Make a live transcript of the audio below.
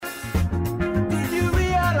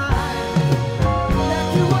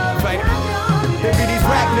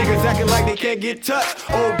they can't get touched.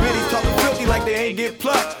 Old biddies talking filthy like they ain't get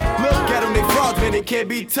plucked. Look at them, they frauds, man, they can't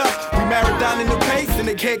be tough. We marathon in the pace and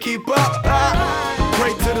they can't keep up.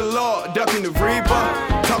 Pray to the Lord, ducking the Reaper.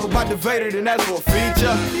 Talk about the Vaters, then that's for a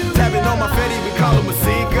feature. Tapping on my Fetty, we call them a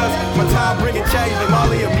seekers. My time bringing change like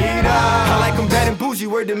Molly Amita. I like them bad and bougie,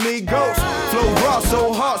 word to me ghost. Flow raw,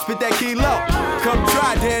 so hard, spit that kilo. Come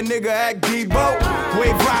try, damn nigga, act Debo.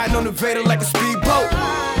 Wave riding on the Vader like a speedboat.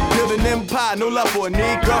 Build an empire, no love for a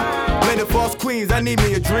nigga. Blending false queens, I need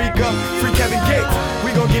me a drinker. Free Kevin Gates,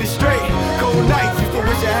 we gon' get it straight. Cold nights, used to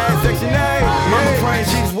wish I had Section 8. Mama praying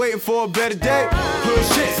she was waiting for a better day. Hood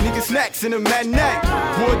shit, sneaking snacks in the matinee.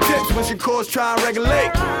 More tips when she calls, try and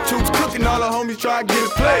regulate. Toots cooking, all the homies try to get a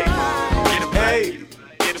plate. Hey,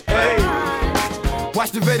 hey.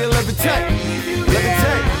 Watch the Vader levitate,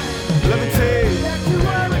 levitate, levitate.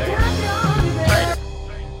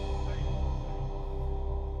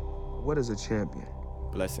 What is a champion?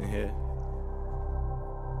 Blessing here.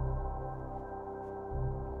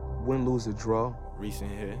 Win, lose, or draw.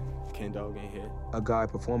 Recent here. Ken Dog in here. A guy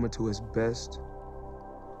performing to his best.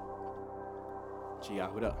 G.I.,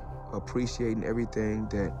 what up? Appreciating everything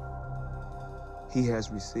that he has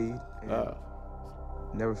received. And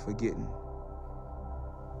never forgetting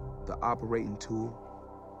the operating tool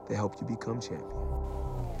that helped you become champion.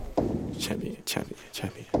 Champion, champion,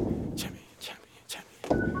 champion, champion, champion, champion,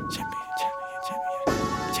 champion, champion,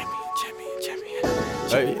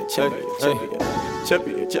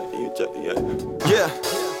 champion, champion, champion. Yeah.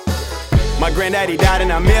 My granddaddy died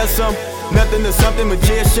and I miss him. Nothing to something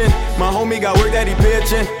magician. My homie got work that he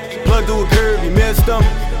pitching. Plugged through a curve, he missed him.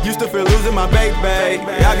 Used to feel losing my baby.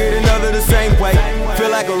 I get another the same way.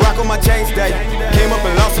 Feel like a rock on my chain stay. Came up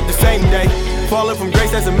and lost it the same day. Falling from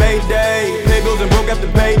grace, that's a Mayday. Pay bills and broke after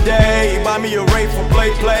payday. Buy me a Ray for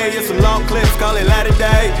play. Yeah, some long clips, call it latter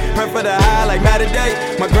day. Pray for the high like matter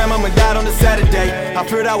day. My grandmama died on a Saturday. I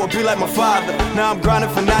feared I would be like my father. Now I'm grinding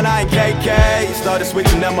for 99 KK. Started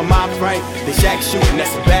switching up my mind frame. They shack shooting,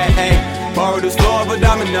 that's a bad aim. Borrowed the floor of a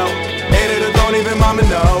domino. Ate it or don't even mama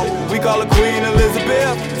know. We call her Queen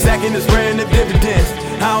Elizabeth. Stacking this rent of dividends.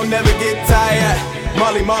 I don't never get tired.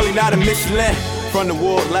 Molly, not a Michelin. From the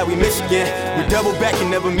world like we Michigan. We double back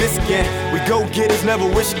and never miss again. We go getters, never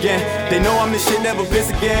wish again. They know I'm the shit, never miss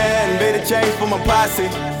again. Made a change for my posse.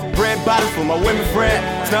 Bread bottles for my women friend.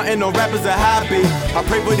 Stunting no rappers a hobby. I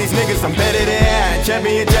pray for these niggas, I'm better than.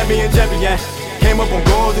 Champion, champion, champion. Came up on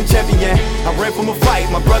goals and champion. I ran from a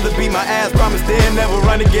fight, my brother beat my ass. Promised then never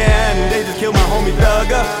run again. They just killed my homie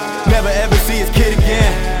Thugger. Never ever see his kid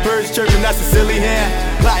again. Birds chirping, that's a silly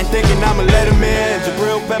hand. Plotting thinking I'ma let him in.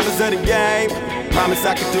 Jabril Peppers of the game. Promise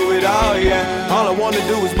I can do it all, yeah. All I wanna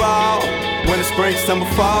do is ball. Winter, spring, summer,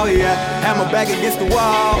 fall, yeah. Had my back against the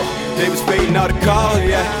wall. They was fading all the calls,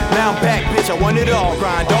 yeah. Now I'm back, bitch, I won it all.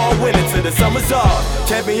 Grind all winter till the summer's off.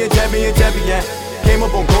 Champion, champion, champion. Came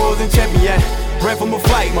up on goals and champion. Ran from a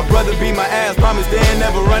fight, my brother beat my ass. Promised then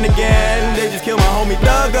never run again. They just killed my homie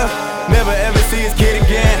Thugger. Never ever see his kid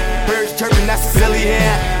again. Birds chirping, that's a silly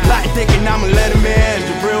hand. Plotting thinking I'ma let him in.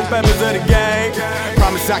 Jabril Peppers of the game.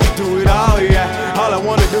 Promise I can do it all, yeah. All I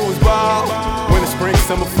wanna do is ball. Winter, spring,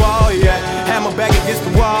 summer, fall, yeah. Had my back against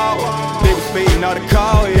the wall. They was fading all the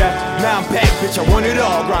call, yeah. Now I'm back, bitch, I want it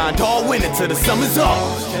all. Grind all winter till the summer's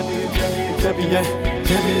off. Champion, champion,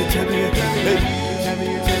 champion, champion, champion,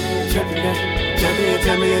 champion, champion, champion,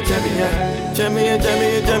 champion, champion, champion,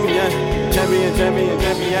 champion, champion, champion, champion,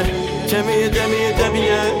 champion, champion, champion,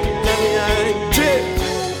 champion.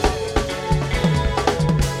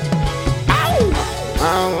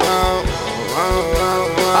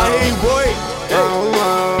 I hear you, boy.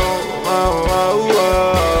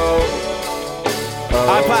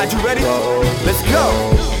 iPod, you ready? Let's go.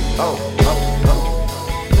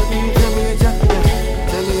 Champion, champion, champion,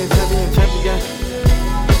 champion, champion, champion,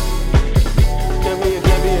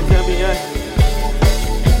 champion, champion.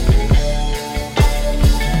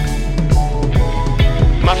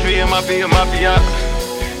 Mafia, mafia, mafia.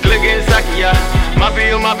 Click and Sakia.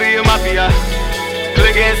 Mafia, mafia, mafia.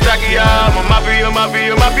 Click and Sakia. Mafia,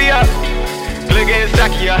 mafia, mafia. Click and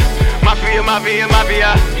Sakia. Mafia, mafia,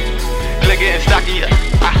 mafia. Click and Sakia.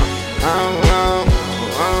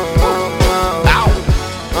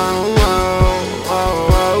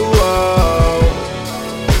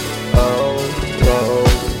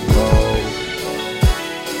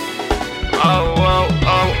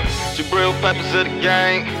 Jabril Peppers of the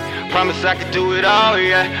gang. Promise I could do it all,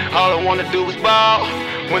 yeah. All I wanna do is ball.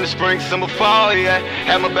 Winter, spring, summer, fall, yeah.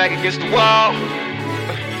 Had my back against the wall.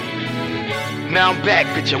 Now I'm back,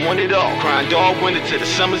 bitch, I want it all. Crying dog winter till the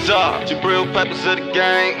summer's off. Jabril Peppers of the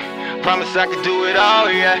gang. Promise I could do it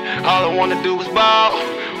all, yeah. All I wanna do is ball.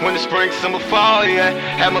 Winter, spring, summer, fall, yeah.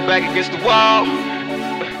 Have my back against the wall.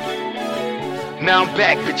 Now I'm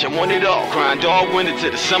back, bitch, I want it all. Crying dog winter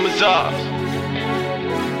till the summer's off.